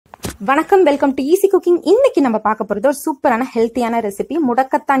வணக்கம், welcome to easy cooking. இன்னைக்கு நம்ம பார்க்க போறது ஒரு சூப்பரான ஹெல்த்தியான ரெசிபி.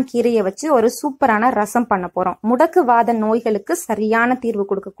 முடக்கத்தான் கீரையை வச்சு ஒரு சூப்பரான ரசம் பண்ண போறோம். முடக்குவாத நோய்களுக்கு சரியான தீர்வு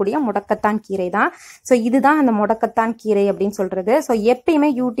கொடுக்கக்கூடிய முடக்கத்தான் கீரை தான். ஸோ இதுதான் அந்த முடக்கத்தான் கீரை அப்படின்னு சொல்றது. ஸோ எப்பயுமே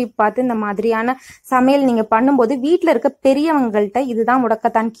யூடியூப் பார்த்து இந்த மாதிரியான சமையல் நீங்க பண்ணும்போது வீட்டில் இருக்க பெரியவங்கள்ட்ட இதுதான்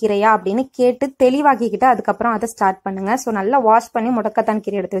முடக்கத்தான் கீரையா அப்படின்னு கேட்டு தெளிவாக்கிக்கிட்டு அதுக்கப்புறம் அதை ஸ்டார்ட் பண்ணுங்க. ஸோ நல்லா வாஷ் பண்ணி முடக்கத்தான்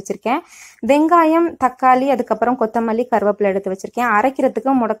கீரை எடுத்து வச்சிருக்கேன். வெங்காயம், தக்காளி, அதுக்கப்புறம் கொத்தமல்லி, கருவேப்பிலை எடுத்து வச்சிருக்கேன்.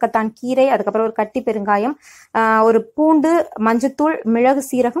 அரைக்கிறதுக்கு முடக்கத்தான் கீரை, அதுக்கப்புறம் ஒரு கட்டி பெருங்காயம், ஒரு பூண்டு, மஞ்சத்தூள், மிளகு,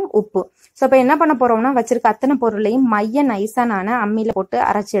 சீரகம், உப்பு. ஸோ இப்போ என்ன பண்ண போறோம்னா வச்சிருக்க அத்தனை பொருளையும் மைய நைஸா நான் அம்மியில போட்டு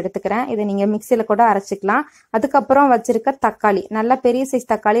அரைச்சி எடுத்துக்கிறேன். இதை நீங்க மிக்சியில கூட அரைச்சிக்கலாம். அதுக்கப்புறம் வச்சிருக்க தக்காளி, நல்லா பெரிய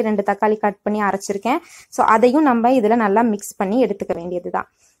சைஸ் தக்காளி 2 தக்காளி கட் பண்ணி அரைச்சிருக்கேன். ஸோ அதையும் நம்ம இதுல நல்லா மிக்ஸ் பண்ணி எடுத்துக்க வேண்டியதுதான்.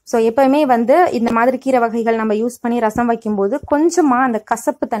 ஸோ எப்பவுமே இந்த மாதிரி கீரை வகைகள் நம்ம யூஸ் பண்ணி ரசம் வைக்கும்போது கொஞ்சமா அந்த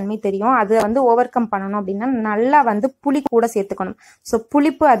கசப்பு தன்மை தெரியும். அதை ஓவர் கம் பண்ணணும் அப்படின்னா நல்லா புளி கூட சேர்த்துக்கணும். ஸோ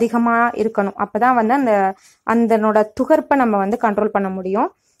புளிப்பு அதிகமா இருக்கணும். அப்பதான் அதனோட துகர்ப்பை நம்ம கண்ட்ரோல் பண்ண முடியும்.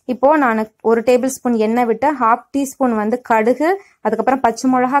 இப்போ நான் 1 டேபிள் ஸ்பூன் எண்ணெய் விட்டு 1/2 டீஸ்பூன் கடுகு, அதுக்கப்புறம் பச்சை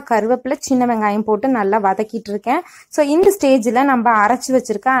மிளகா, கருவேப்பிலை, சின்ன வெங்காயம் போட்டு நல்லா வதக்கிட்டு இருக்கேன். ஸோ இந்த ஸ்டேஜில் நம்ம அரைச்சி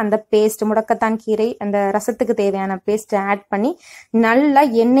வச்சிருக்க அந்த பேஸ்ட், முடக்கத்தான் கீரை அந்த ரசத்துக்கு தேவையான பேஸ்ட் ஆட் பண்ணி நல்லா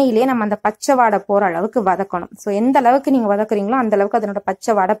எண்ணெயிலே நம்ம அந்த பச்சை வாடை போற அளவுக்கு வதக்கணும். ஸோ எந்த அளவுக்கு நீங்க வதக்குறீங்களோ அந்த அளவுக்கு அதனோட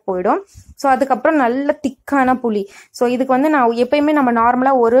பச்சை வாடை போயிடும். ஸோ அதுக்கப்புறம் நல்ல திக்கான புளி. ஸோ இதுக்கு நான் எப்பயுமே நம்ம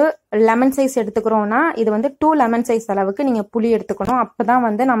நார்மலா ஒரு லெமன் சைஸ் எடுத்துக்கிறோம்னா இது 2 லெமன் சைஸ் அளவுக்கு நீங்க புளி எடுத்துக்கணும்.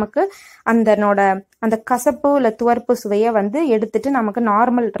 அப்பதான் நமக்கு அந்த கசப்பு இல்ல துவர்ப்பு சுவையை எடுத்துட்டு நமக்கு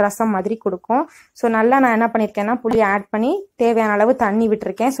நார்மல் ரசம் மாதிரி கொடுக்கும். ஸோ நல்லா நான் என்ன பண்ணிருக்கேன்னா புளி ஆட் பண்ணி தேவையான அளவு தண்ணி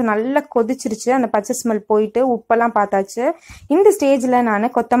விட்டுருக்கேன். ஸோ நல்லா கொதிச்சிருச்சு, அந்த பச்சை ஸ்மெல் போயிட்டு உப்பெல்லாம் பார்த்தாச்சு. இந்த ஸ்டேஜ்ல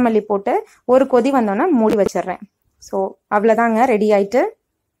நான் கொத்தமல்லி போட்டு ஒரு கொதி வந்தோன்னா மூடி வச்சிடுறேன். ஸோ அவ்வளவுதாங்க, ரெடி ஆயிட்டு.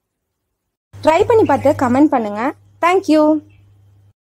 ட்ரை பண்ணி பார்த்து கமெண்ட் பண்ணுங்க. தேங்க்யூ.